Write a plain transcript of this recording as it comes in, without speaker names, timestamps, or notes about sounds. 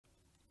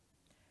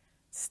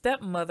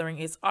Stepmothering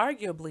is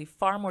arguably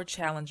far more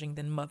challenging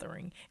than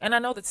mothering, and I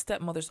know that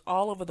stepmothers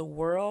all over the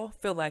world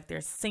feel like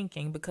they're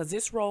sinking because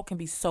this role can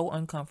be so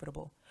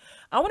uncomfortable.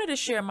 I wanted to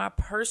share my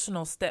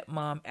personal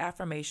stepmom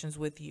affirmations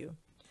with you.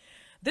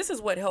 This is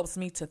what helps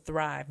me to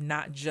thrive,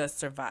 not just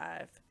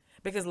survive,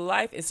 because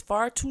life is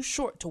far too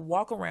short to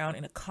walk around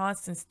in a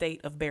constant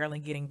state of barely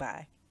getting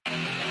by.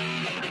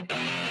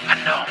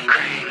 I know I'm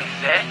crazy.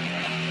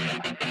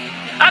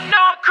 I know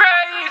I'm crazy.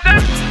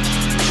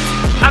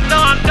 I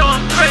know I'm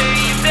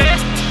crazy.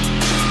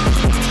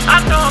 I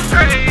know I'm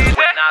crazy.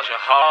 Naja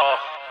Hall.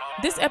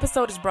 This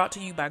episode is brought to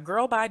you by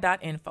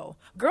GirlBuy.info.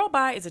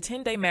 GirlBuy is a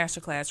 10-day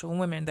masterclass for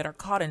women that are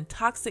caught in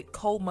toxic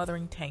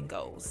co-mothering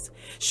tangos.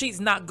 She's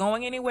not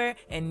going anywhere,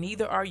 and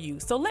neither are you.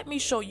 So let me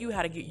show you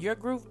how to get your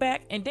groove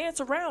back and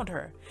dance around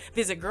her.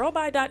 Visit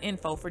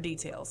GirlBuy.info for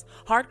details.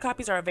 Hard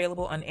copies are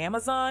available on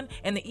Amazon,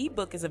 and the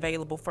ebook is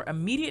available for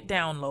immediate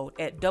download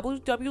at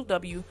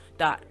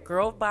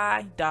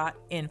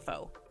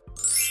www.girlbuy.info.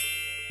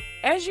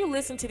 As you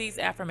listen to these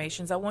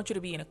affirmations, I want you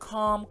to be in a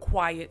calm,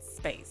 quiet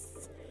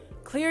space.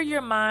 Clear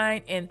your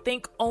mind and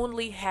think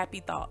only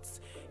happy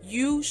thoughts.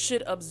 You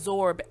should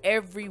absorb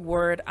every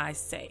word I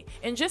say.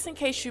 And just in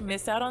case you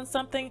miss out on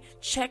something,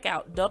 check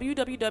out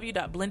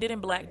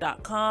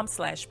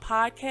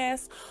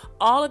www.blendedinblack.com/podcast.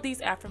 All of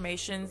these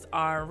affirmations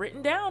are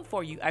written down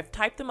for you. I've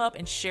typed them up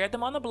and shared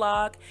them on the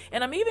blog.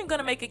 And I'm even going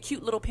to make a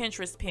cute little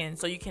Pinterest pin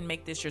so you can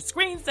make this your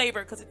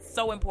screensaver because it's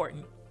so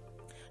important.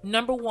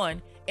 Number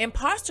 1,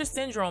 imposter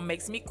syndrome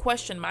makes me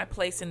question my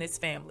place in this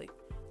family.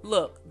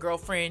 Look,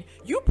 girlfriend,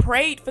 you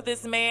prayed for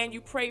this man.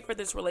 You prayed for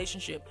this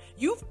relationship.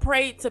 You've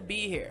prayed to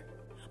be here.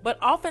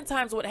 But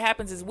oftentimes what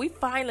happens is we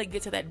finally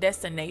get to that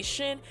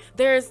destination.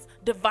 There's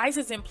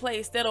devices in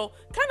place that'll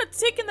kind of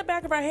tick in the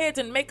back of our heads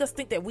and make us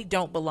think that we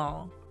don't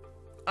belong.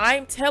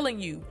 I'm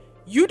telling you,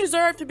 you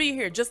deserve to be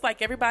here just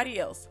like everybody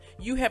else.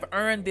 You have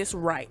earned this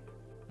right.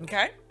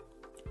 Okay?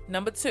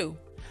 Number 2,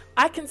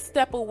 I can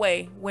step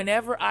away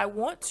whenever I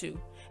want to.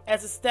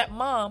 As a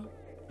stepmom,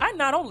 I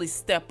not only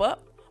step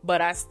up, but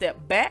I step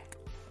back,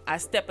 I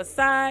step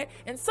aside,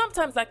 and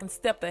sometimes I can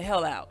step the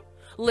hell out.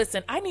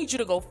 Listen, I need you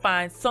to go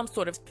find some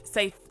sort of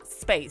safe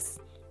space.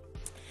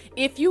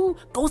 If you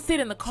go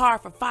sit in the car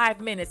for 5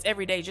 minutes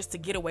every day just to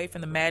get away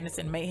from the madness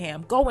and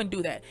mayhem, go and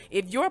do that.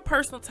 If your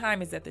personal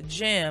time is at the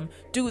gym,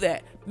 do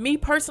that. Me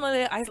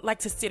personally, I like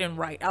to sit and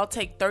write. I'll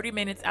take 30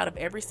 minutes out of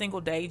every single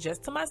day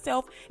just to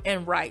myself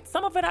and write.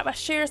 Some of it I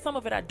share, some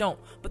of it I don't.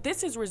 But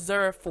this is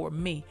reserved for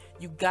me.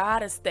 You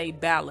gotta stay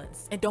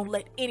balanced and don't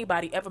let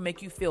anybody ever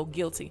make you feel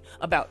guilty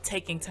about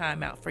taking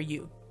time out for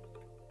you.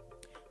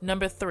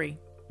 Number 3,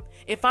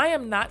 if I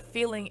am not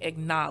feeling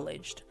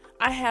acknowledged,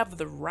 I have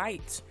the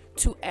right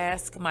to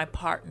ask my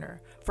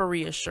partner for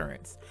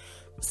reassurance.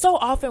 So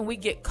often we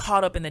get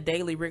caught up in the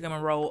daily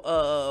rigmarole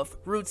of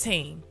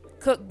routine.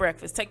 Cook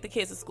breakfast, take the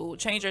kids to school,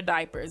 change your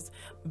diapers,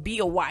 be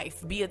a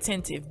wife, be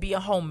attentive, be a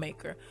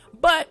homemaker.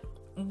 But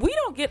we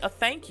don't get a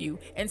thank you.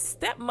 And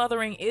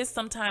stepmothering is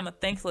sometimes a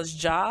thankless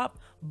job.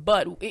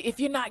 But if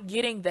you're not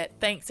getting that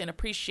thanks and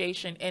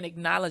appreciation and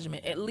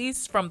acknowledgement, at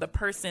least from the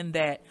person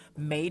that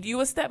made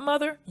you a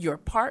stepmother, your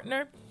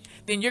partner,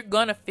 then you're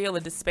going to feel a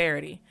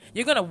disparity.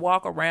 You're going to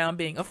walk around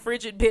being a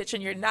frigid bitch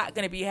and you're not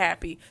going to be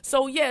happy.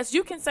 So yes,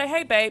 you can say,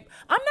 hey babe,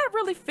 I'm not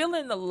really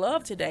feeling the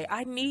love today.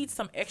 I need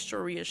some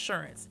extra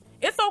reassurance.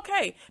 It's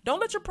okay. Don't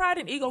let your pride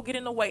and ego get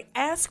in the way.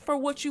 Ask for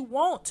what you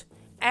want.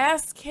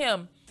 Ask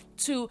him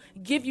to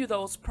give you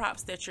those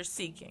props that you're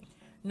seeking.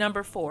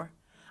 Number 4,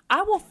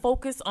 I will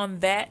focus on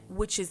that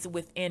which is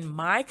within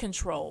my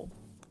control.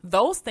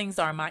 Those things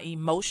are my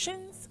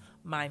emotions,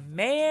 my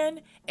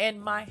man,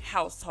 and my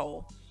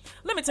household.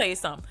 Let me tell you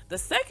something. The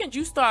second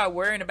you start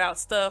worrying about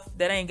stuff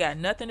that ain't got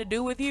nothing to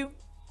do with you,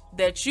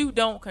 that you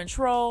don't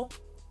control,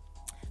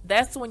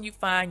 that's when you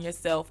find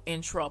yourself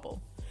in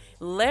trouble.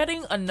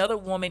 Letting another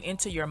woman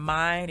into your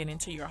mind and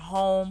into your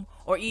home,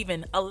 or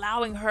even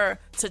allowing her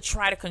to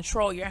try to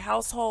control your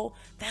household,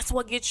 that's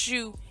what gets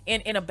you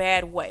in a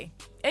bad way.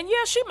 And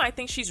yeah, she might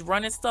think she's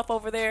running stuff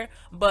over there,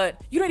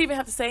 but you don't even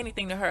have to say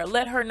anything to her.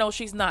 Let her know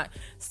she's not.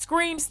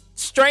 Scream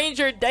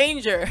stranger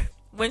danger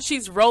when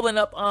she's rolling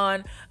up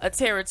on a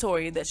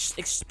territory that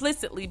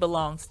explicitly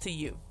belongs to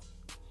you.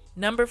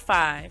 Number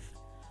 5,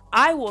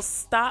 I will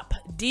stop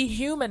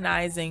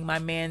dehumanizing my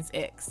man's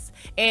ex.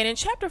 And in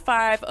chapter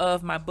 5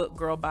 of my book,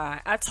 Girl Buy,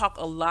 I talk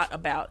a lot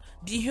about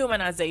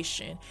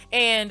dehumanization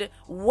and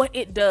what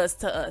it does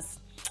to us.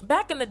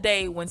 Back in the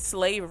day when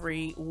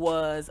slavery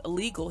was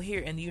illegal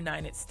here in the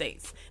United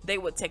States, they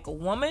would take a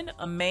woman,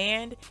 a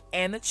man,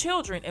 and the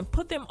children and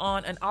put them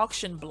on an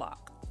auction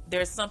block.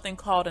 There's something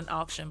called an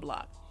auction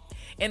block.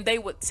 And they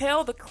would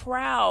tell the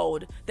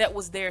crowd that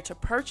was there to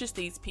purchase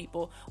these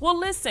people, well,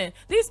 listen,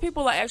 these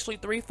people are actually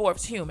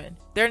 3/4 human.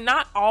 They're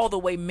not all the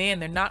way men.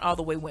 They're not all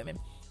the way women.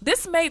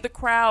 This made the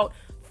crowd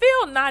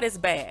feel not as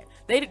bad.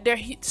 Their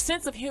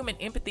sense of human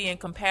empathy and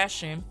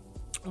compassion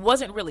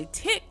wasn't really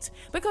ticked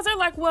because they're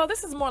like, well,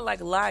 this is more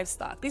like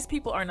livestock. These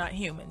people are not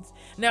humans.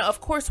 Now, of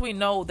course, we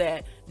know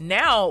that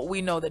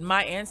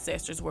my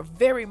ancestors were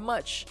very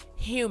much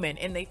human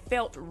and they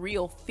felt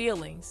real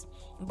feelings.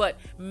 But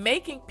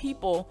making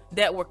people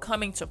that were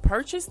coming to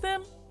purchase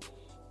them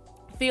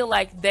feel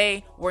like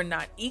they were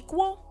not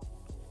equal,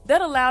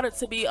 that allowed it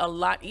to be a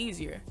lot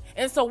easier.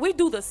 And so we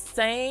do the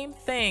same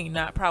thing,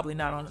 probably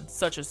not on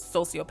such a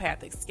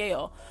sociopathic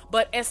scale,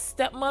 but as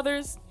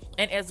stepmothers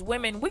and as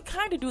women, we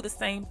kind of do the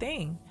same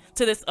thing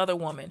to this other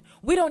woman.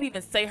 We don't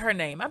even say her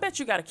name. I bet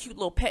you got a cute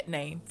little pet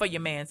name for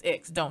your man's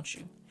ex, don't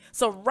you?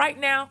 So right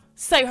now,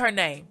 say her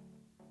name.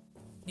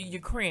 You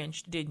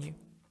cringed, didn't you?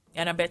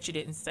 And I bet you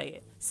didn't say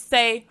it.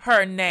 Say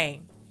her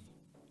name.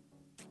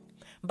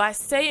 By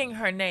saying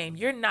her name,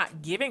 you're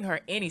not giving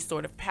her any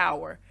sort of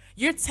power.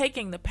 You're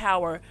taking the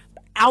power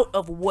out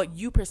of what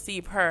you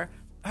perceive her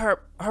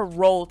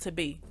role to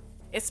be,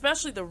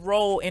 especially the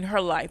role in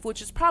her life,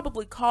 which is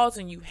probably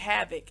causing you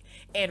havoc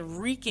and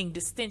wreaking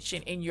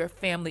dissension in your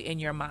family, in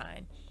your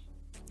mind.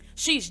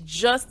 She's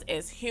just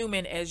as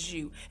human as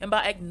you. And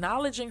by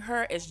acknowledging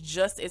her as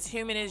just as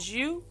human as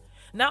you,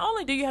 not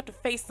only do you have to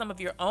face some of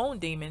your own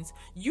demons,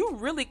 you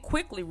really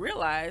quickly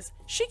realize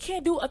she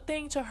can't do a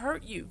thing to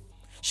hurt you.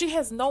 She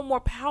has no more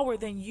power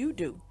than you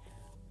do.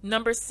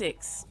 Number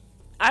 6,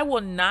 I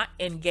will not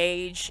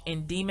engage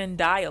in demon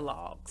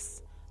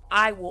dialogues.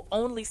 I will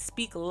only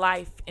speak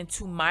life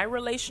into my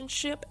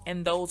relationship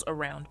and those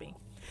around me.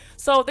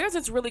 So there's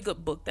this really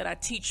good book that I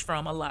teach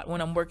from a lot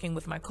when I'm working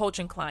with my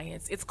coaching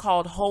clients. It's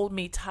called Hold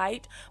Me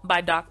Tight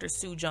by Dr.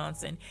 Sue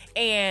Johnson.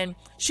 And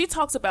she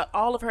talks about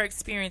all of her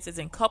experiences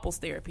in couples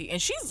therapy. And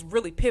she's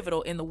really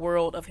pivotal in the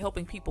world of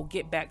helping people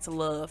get back to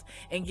love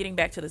and getting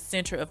back to the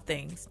center of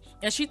things.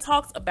 And she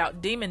talks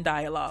about demon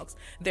dialogues.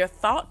 They're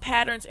thought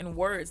patterns and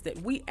words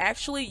that we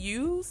actually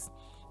use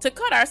to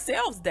cut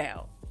ourselves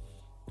down.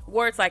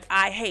 Words like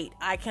I hate,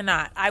 I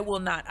cannot, I will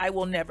not, I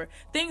will never.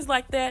 Things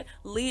like that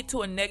lead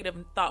to a negative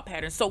thought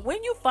pattern. So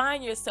when you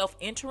find yourself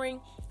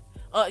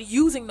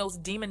using those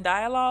demon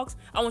dialogues,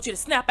 I want you to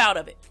snap out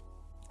of it.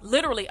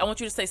 Literally, I want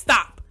you to say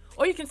stop.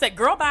 Or you can say,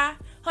 girl, bye.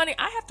 Honey,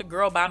 I have to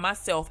girl by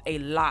myself a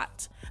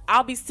lot.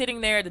 I'll be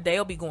sitting there, the day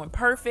will be going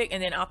perfect,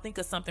 and then I'll think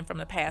of something from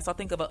the past. I'll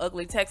think of an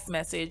ugly text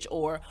message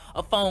or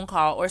a phone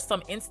call or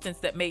some instance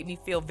that made me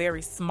feel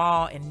very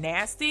small and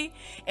nasty.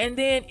 And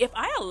then if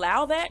I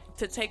allow that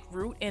to take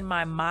root in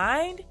my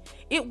mind,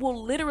 it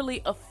will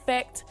literally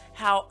affect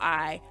how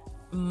I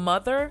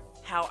mother,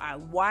 how I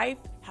wife,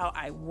 how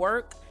I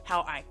work,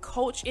 how I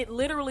coach. It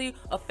literally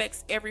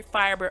affects every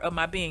fiber of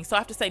my being. So I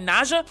have to say,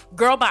 Naja,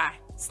 girl, bye.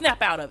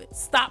 Snap out of it.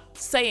 Stop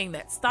saying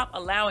that. Stop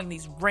allowing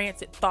these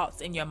rancid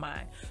thoughts in your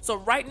mind. So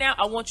right now,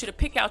 I want you to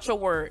pick out your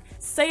word.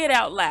 Say it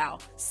out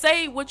loud.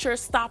 Say what your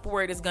stop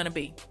word is going to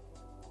be.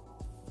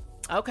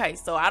 Okay,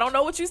 so I don't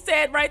know what you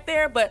said right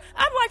there, but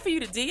I'd like for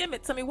you to DM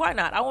it to me. Why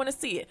not? I want to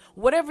see it.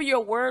 Whatever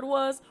your word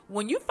was,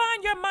 when you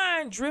find your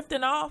mind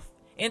drifting off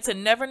into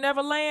Never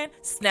Never Land,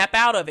 snap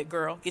out of it,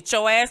 girl. Get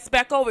your ass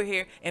back over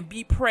here and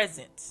be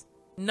present.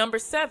 Number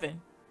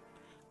 7.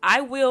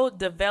 I will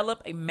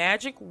develop a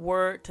magic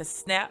word to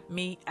snap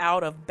me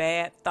out of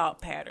bad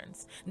thought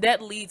patterns.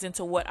 That leads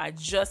into what I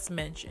just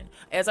mentioned.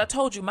 As I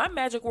told you, my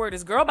magic word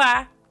is girl,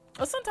 bye.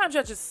 Or sometimes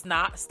I just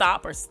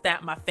stop or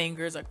snap my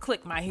fingers or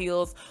click my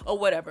heels or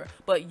whatever.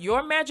 But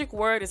your magic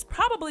word is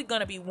probably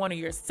going to be one of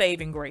your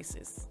saving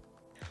graces.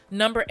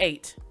 Number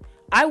 8.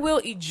 I will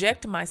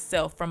eject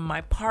myself from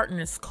my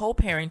partner's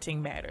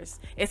co-parenting matters,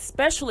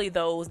 especially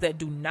those that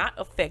do not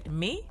affect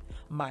me,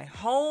 my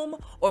home,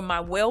 or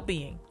my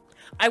well-being.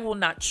 I will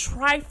not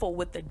trifle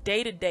with the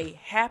day-to-day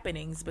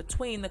happenings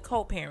between the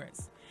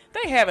co-parents.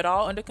 They have it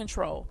all under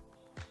control.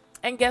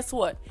 And guess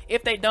what?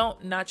 If they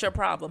don't, not your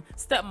problem.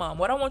 Stepmom,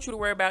 what I want you to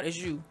worry about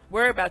is you.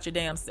 Worry about your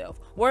damn self.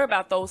 Worry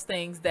about those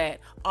things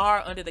that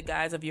are under the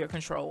guise of your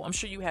control. I'm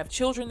sure you have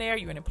children there.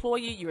 You're an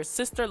employee. You're a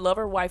sister,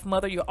 lover, wife,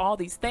 mother. You're all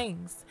these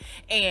things.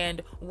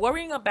 And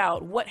worrying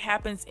about what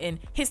happens in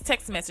his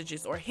text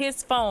messages or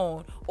his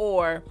phone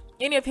or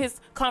any of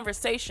his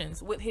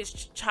conversations with his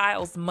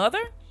child's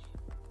mother,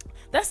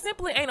 that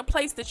simply ain't a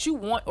place that you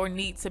want or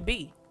need to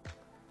be.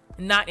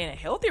 Not in a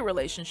healthy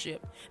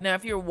relationship. Now,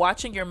 if you're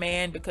watching your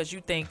man because you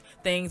think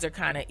things are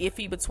kind of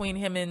iffy between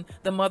him and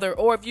the mother,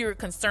 or if you're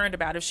concerned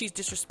about if she's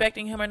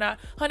disrespecting him or not,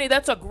 honey,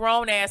 that's a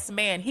grown-ass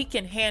man. He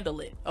can handle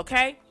it,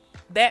 okay?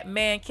 That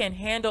man can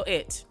handle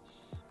it.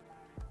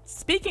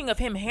 Speaking of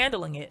him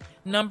handling it,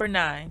 number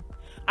 9,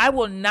 I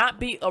will not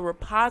be a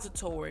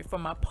repository for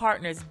my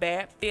partner's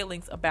bad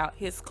feelings about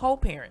his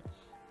co-parent.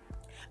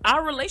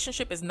 Our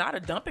relationship is not a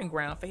dumping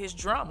ground for his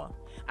drama.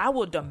 I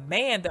will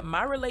demand that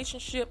my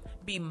relationship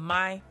be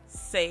my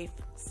safe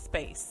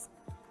space.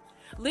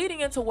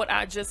 Leading into what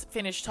I just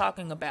finished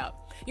talking about.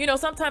 You know,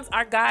 sometimes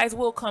our guys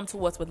will come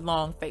to us with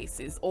long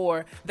faces,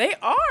 or they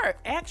are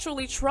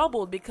actually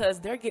troubled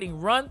because they're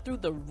getting run through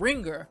the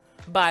ringer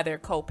by their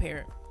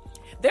co-parent.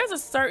 There's a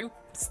certain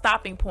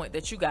stopping point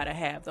that you got to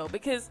have, though,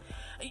 because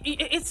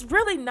it's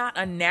really not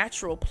a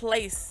natural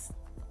place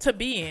to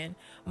be in.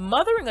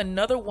 Mothering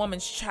another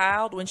woman's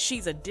child when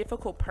she's a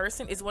difficult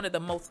person is one of the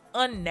most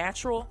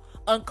unnatural,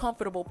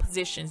 uncomfortable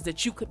positions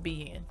that you could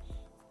be in.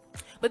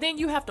 But then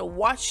you have to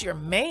watch your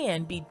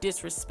man be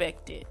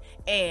disrespected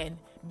and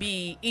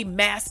be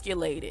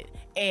emasculated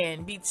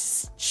and be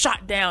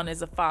shot down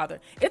as a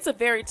father. It's a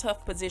very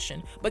tough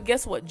position. But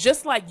guess what?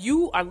 Just like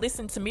you are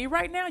listening to me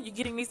right now, you're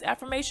getting these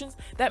affirmations,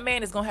 that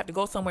man is going to have to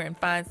go somewhere and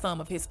find some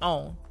of his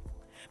own.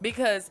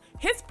 Because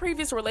his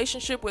previous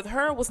relationship with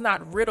her was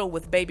not riddled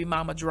with baby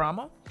mama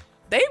drama.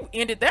 They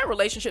ended that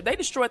relationship. They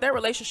destroyed that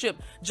relationship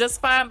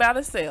just fine by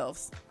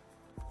themselves.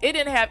 It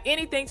didn't have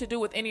anything to do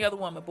with any other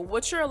woman. But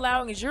what you're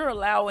allowing is you're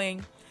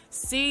allowing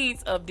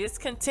seeds of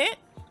discontent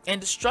and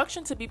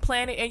destruction to be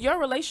planted in your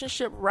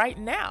relationship right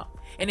now.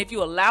 And if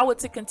you allow it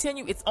to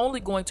continue, it's only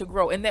going to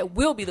grow. And that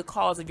will be the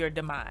cause of your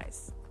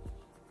demise.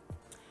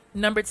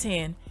 Number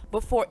 10,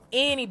 before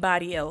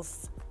anybody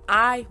else,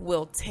 I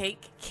will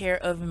take care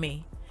of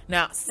me.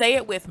 Now, say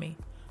it with me.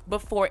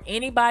 Before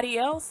anybody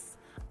else,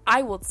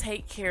 I will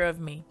take care of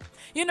me.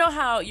 You know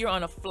how you're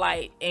on a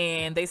flight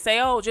and they say,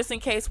 oh, just in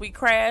case we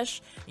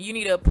crash, you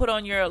need to put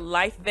on your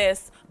life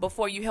vest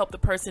before you help the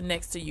person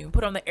next to you.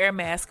 Put on the air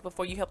mask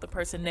before you help the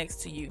person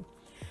next to you.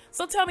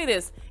 So tell me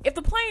this, if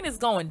the plane is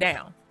going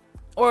down,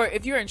 or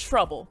if you're in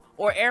trouble,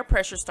 or air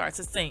pressure starts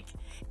to sink,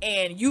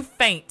 and you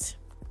faint,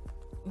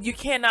 you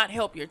cannot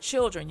help your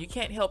children, you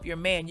can't help your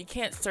man, you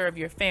can't serve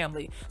your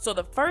family. So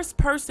the first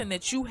person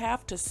that you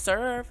have to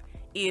serve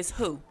is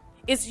who?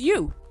 It's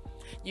you.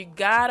 You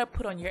gotta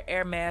put on your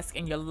air mask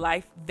and your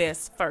life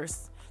vest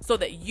first so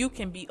that you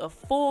can be of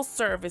full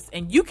service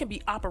and you can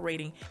be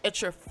operating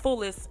at your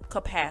fullest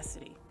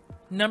capacity.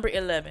 Number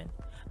 11,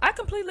 I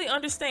completely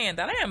understand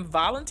that I am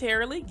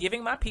voluntarily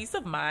giving my peace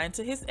of mind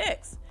to his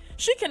ex.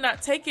 She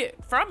cannot take it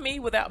from me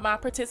without my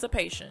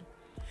participation.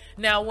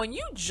 Now, when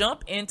you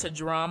jump into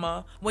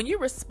drama, when you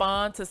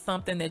respond to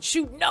something that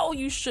you know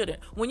you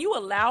shouldn't, when you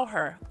allow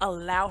her,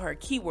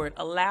 keyword,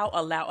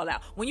 allow,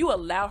 when you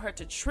allow her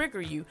to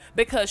trigger you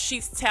because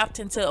she's tapped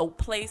into a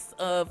place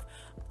of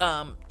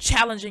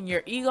challenging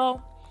your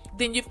ego,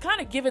 then you've kind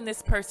of given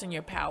this person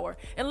your power.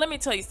 And let me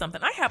tell you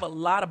something. I have a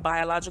lot of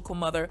biological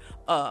mother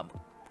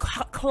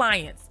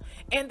clients,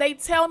 and they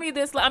tell me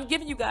this. I'm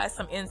giving you guys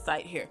some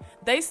insight here.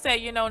 They say,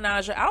 you know,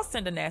 Naja, I'll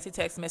send a nasty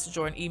text message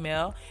or an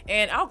email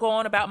and I'll go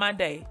on about my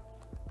day.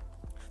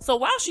 So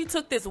while she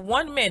took this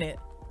 1 minute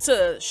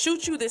to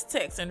shoot you this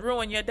text and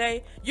ruin your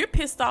day, you're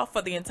pissed off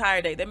for the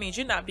entire day. That means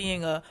you're not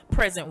being a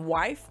present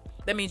wife.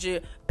 That means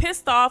you're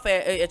pissed off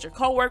at your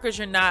coworkers.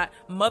 You're not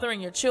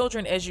mothering your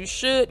children as you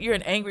should. You're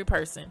an angry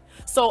person.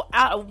 So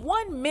out of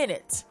 1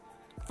 minute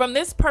from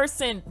this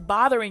person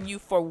bothering you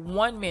for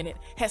 1 minute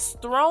has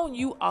thrown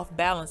you off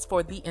balance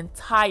for the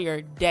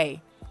entire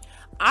day.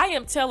 I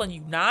am telling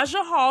you,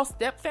 Naja Hall,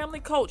 step family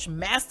coach,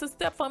 master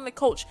step family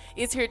coach,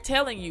 is here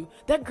telling you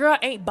that girl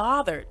ain't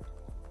bothered.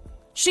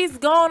 She's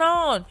gone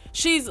on.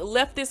 She's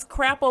left this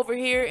crap over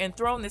here and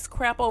thrown this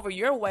crap over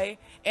your way,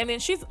 and then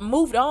she's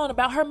moved on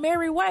about her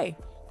merry way.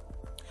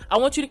 I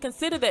want you to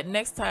consider that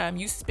next time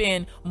you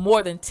spend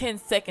more than 10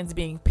 seconds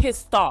being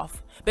pissed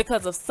off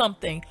because of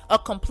something a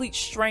complete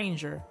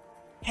stranger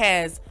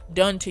has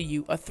done to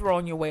you or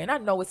thrown your way. And I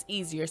know it's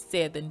easier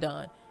said than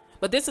done,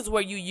 but this is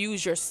where you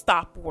use your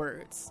stop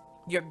words,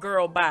 your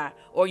girl bye,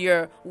 or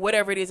your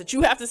whatever it is that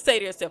you have to say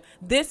to yourself.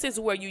 This is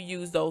where you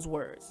use those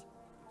words.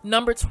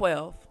 Number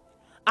 12,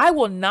 I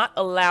will not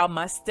allow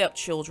my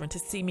stepchildren to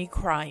see me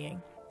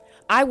crying.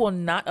 I will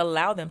not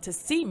allow them to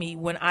see me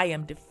when I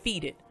am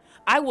defeated.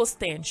 I will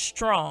stand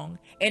strong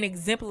and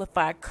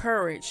exemplify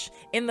courage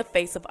in the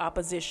face of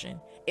opposition,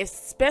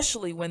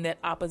 especially when that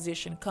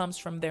opposition comes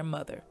from their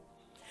mother.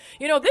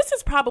 You know, this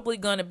is probably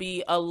going to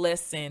be a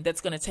lesson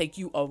that's going to take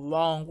you a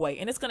long way.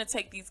 And it's going to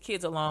take these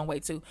kids a long way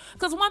too.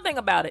 Because one thing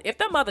about it, if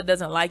their mother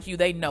doesn't like you,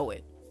 they know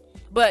it.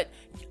 But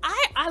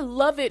I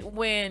love it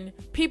when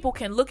people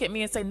can look at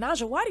me and say,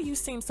 Naja, why do you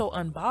seem so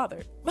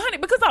unbothered? Honey,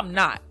 because I'm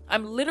not.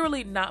 I'm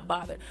literally not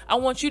bothered. I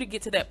want you to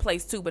get to that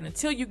place too. But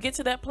until you get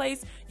to that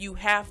place, you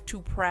have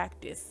to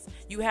practice.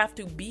 You have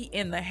to be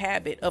in the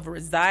habit of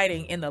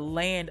residing in the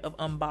land of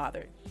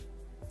unbothered.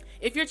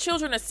 If your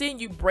children are seeing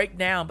you break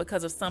down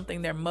because of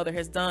something their mother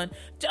has done,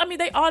 I mean,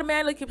 they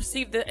automatically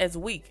perceive that as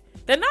weak.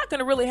 They're not going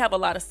to really have a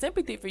lot of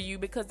sympathy for you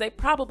because they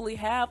probably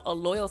have a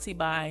loyalty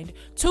bind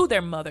to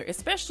their mother,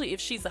 especially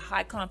if she's a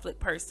high conflict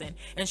person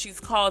and she's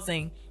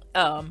causing,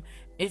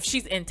 if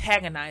she's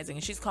antagonizing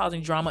and she's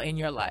causing drama in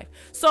your life.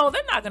 So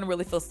they're not going to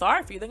really feel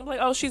sorry for you. They're going to be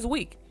like, oh, she's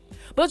weak.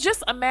 But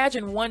just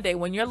imagine one day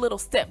when your little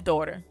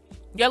stepdaughter,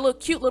 your little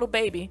cute little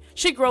baby,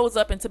 she grows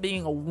up into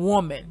being a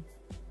woman.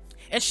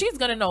 And she's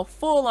going to know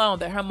full on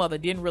that her mother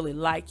didn't really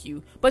like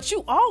you, but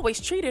you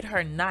always treated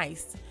her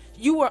nice.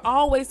 You were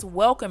always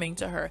welcoming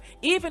to her,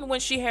 even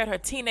when she had her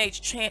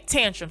teenage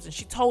tantrums and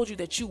she told you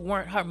that you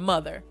weren't her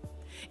mother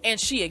and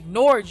she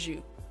ignored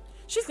you.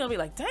 She's going to be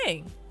like,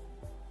 dang,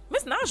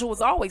 Miss Naja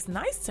was always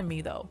nice to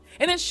me though.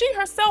 And then she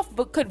herself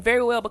could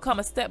very well become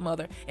a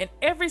stepmother. And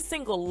every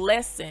single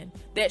lesson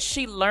that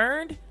she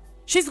learned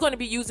She's going to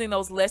be using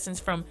those lessons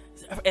from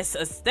as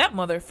a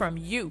stepmother from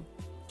you.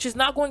 She's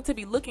not going to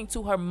be looking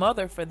to her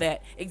mother for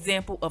that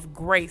example of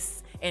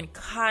grace and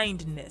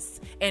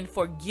kindness and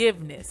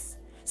forgiveness.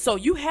 So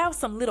you have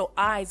some little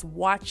eyes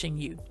watching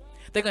you.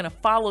 They're going to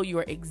follow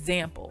your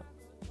example.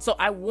 So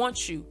I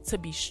want you to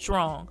be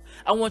strong.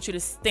 I want you to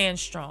stand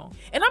strong.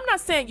 And I'm not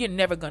saying you're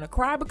never going to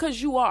cry,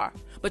 because you are,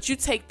 but you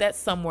take that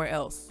somewhere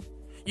else.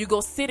 You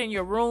go sit in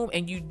your room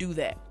and you do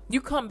that.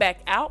 You come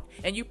back out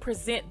and you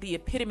present the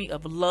epitome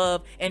of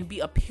love and be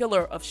a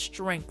pillar of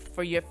strength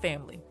for your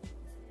family.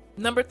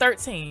 Number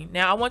 13.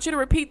 Now I want you to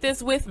repeat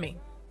this with me.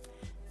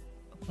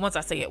 Once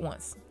I say it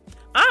once.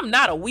 I'm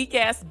not a weak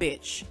ass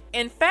bitch.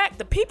 In fact,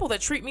 the people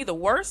that treat me the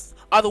worst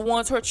are the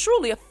ones who are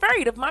truly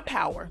afraid of my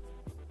power.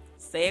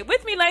 Say it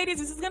with me, ladies.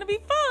 This is going to be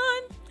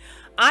fun.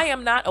 I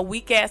am not a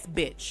weak ass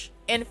bitch.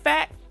 In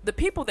fact, the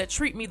people that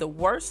treat me the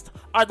worst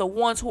are the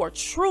ones who are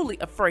truly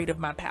afraid of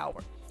my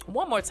power.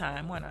 One more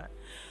time. Why not?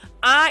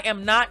 I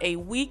am not a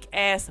weak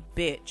ass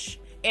bitch.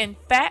 In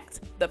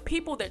fact, the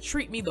people that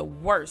treat me the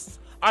worst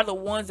are the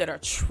ones that are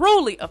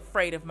truly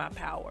afraid of my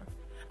power.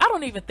 I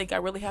don't even think I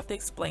really have to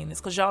explain this,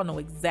 because y'all know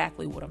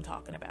exactly what I'm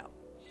talking about.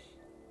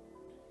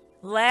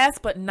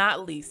 Last but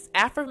not least,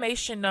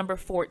 affirmation number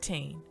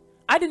 14.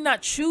 I did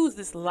not choose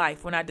this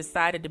life when I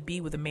decided to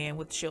be with a man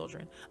with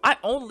children. I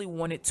only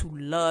wanted to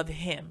love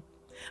him.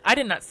 I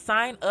did not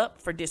sign up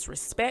for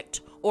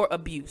disrespect or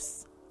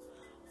abuse.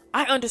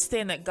 I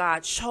understand that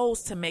God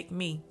chose to make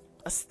me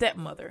a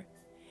stepmother,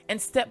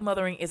 and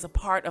stepmothering is a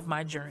part of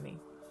my journey.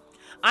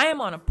 I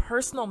am on a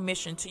personal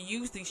mission to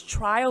use these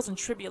trials and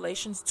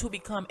tribulations to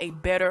become a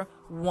better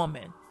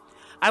woman.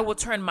 I will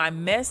turn my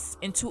mess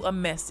into a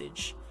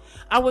message.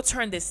 I will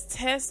turn this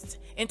test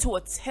into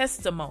a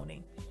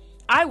testimony.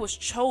 I was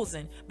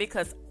chosen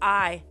because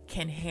I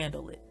can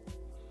handle it.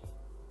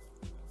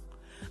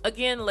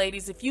 Again,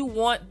 ladies, if you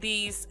want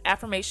these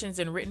affirmations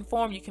in written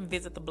form, you can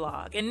visit the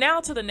blog. And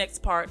now to the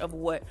next part of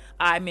what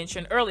I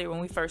mentioned earlier when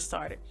we first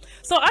started.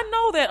 So I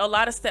know that a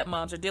lot of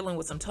stepmoms are dealing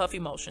with some tough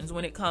emotions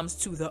when it comes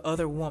to the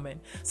other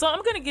woman. So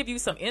I'm going to give you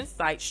some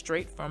insight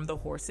straight from the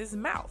horse's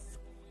mouth.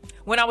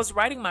 When I was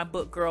writing my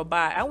book, Girl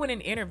Bye, I went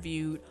and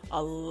interviewed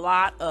a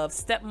lot of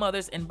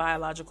stepmothers and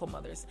biological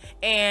mothers.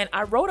 And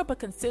I wrote up a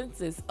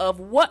consensus of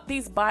what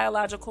these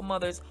biological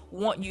mothers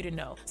want you to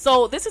know.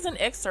 So this is an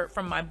excerpt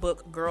from my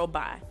book, Girl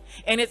Bye.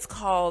 And it's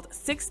called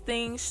 6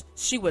 Things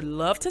She Would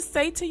Love to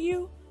Say to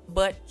You,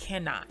 But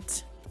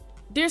Cannot.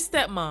 Dear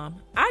stepmom,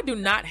 I do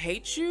not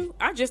hate you.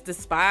 I just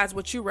despise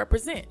what you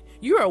represent.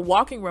 You are a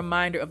walking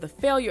reminder of the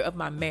failure of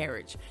my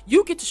marriage.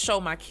 You get to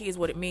show my kids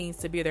what it means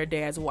to be their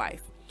dad's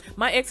wife.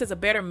 My ex is a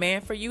better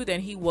man for you than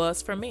he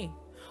was for me.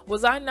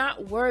 Was I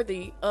not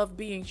worthy of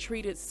being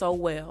treated so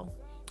well?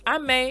 I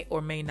may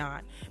or may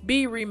not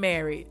be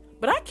remarried,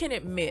 but I can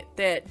admit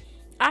that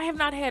I have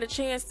not had a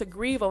chance to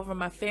grieve over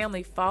my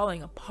family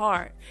falling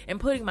apart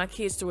and putting my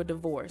kids through a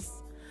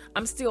divorce.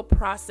 I'm still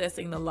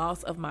processing the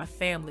loss of my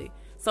family,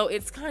 so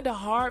it's kind of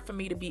hard for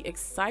me to be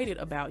excited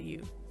about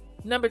you.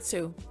 Number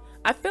 2,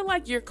 I feel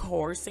like you're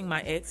coercing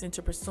my ex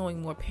into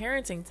pursuing more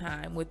parenting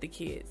time with the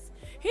kids.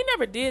 He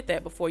never did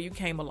that before you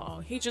came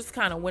along. He just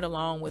kind of went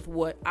along with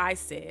what I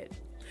said.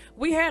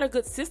 We had a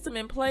good system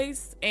in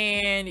place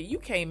and you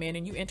came in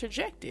and you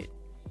interjected.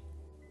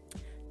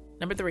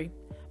 Number 3,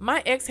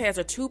 my ex has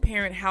a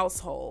 2-parent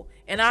household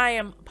and I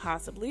am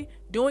possibly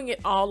doing it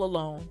all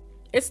alone.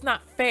 It's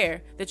not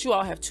fair that you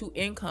all have 2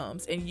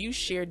 incomes and you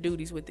share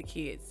duties with the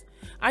kids.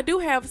 I do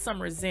have some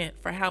resent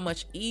for how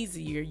much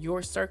easier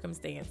your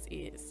circumstance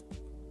is.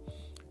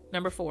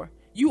 Number 4,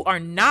 you are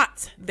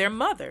not their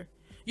mother.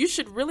 You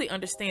should really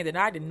understand that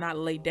I did not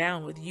lay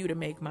down with you to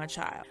make my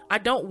child. I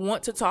don't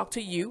want to talk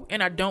to you,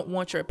 and I don't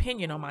want your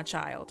opinion on my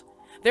child.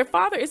 Their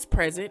father is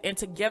present, and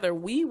together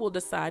we will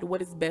decide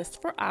what is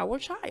best for our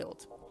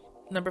child.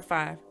 Number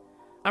 5,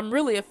 I'm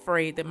really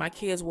afraid that my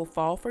kids will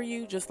fall for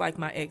you just like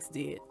my ex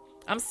did.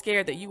 I'm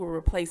scared that you will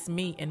replace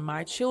me and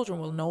my children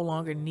will no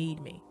longer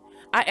need me.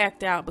 I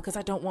act out because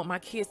I don't want my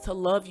kids to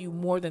love you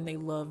more than they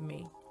love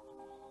me.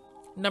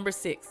 Number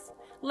 6,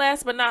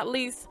 last but not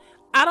least,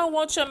 I don't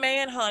want your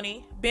man,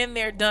 honey. Been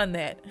there, done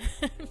that.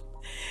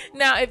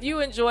 Now, if you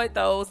enjoyed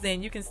those,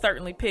 then you can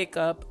certainly pick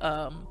up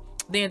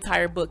the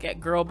entire book at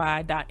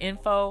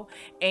girlbye.info.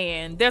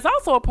 And there's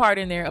also a part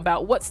in there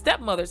about what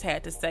stepmothers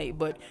had to say,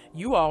 but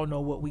you all know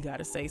what we got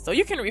to say. So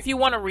you can, if you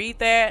want to read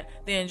that,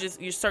 then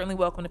you're certainly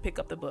welcome to pick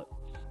up the book.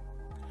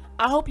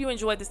 I hope you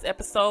enjoyed this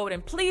episode,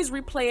 and please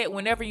replay it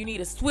whenever you need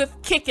a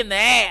swift kick in the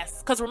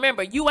ass. Because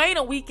remember, you ain't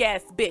a weak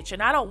ass bitch,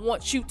 and I don't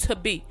want you to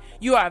be.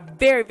 You are a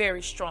very,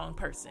 very strong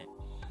person.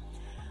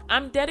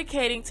 I'm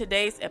dedicating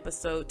today's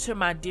episode to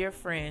my dear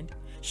friend.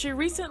 She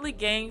recently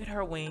gained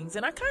her wings,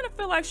 and I kind of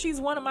feel like she's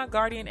one of my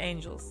guardian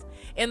angels.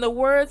 In the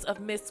words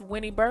of Miss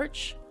Winnie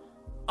Birch,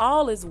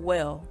 all is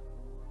well.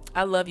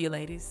 I love you,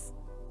 ladies.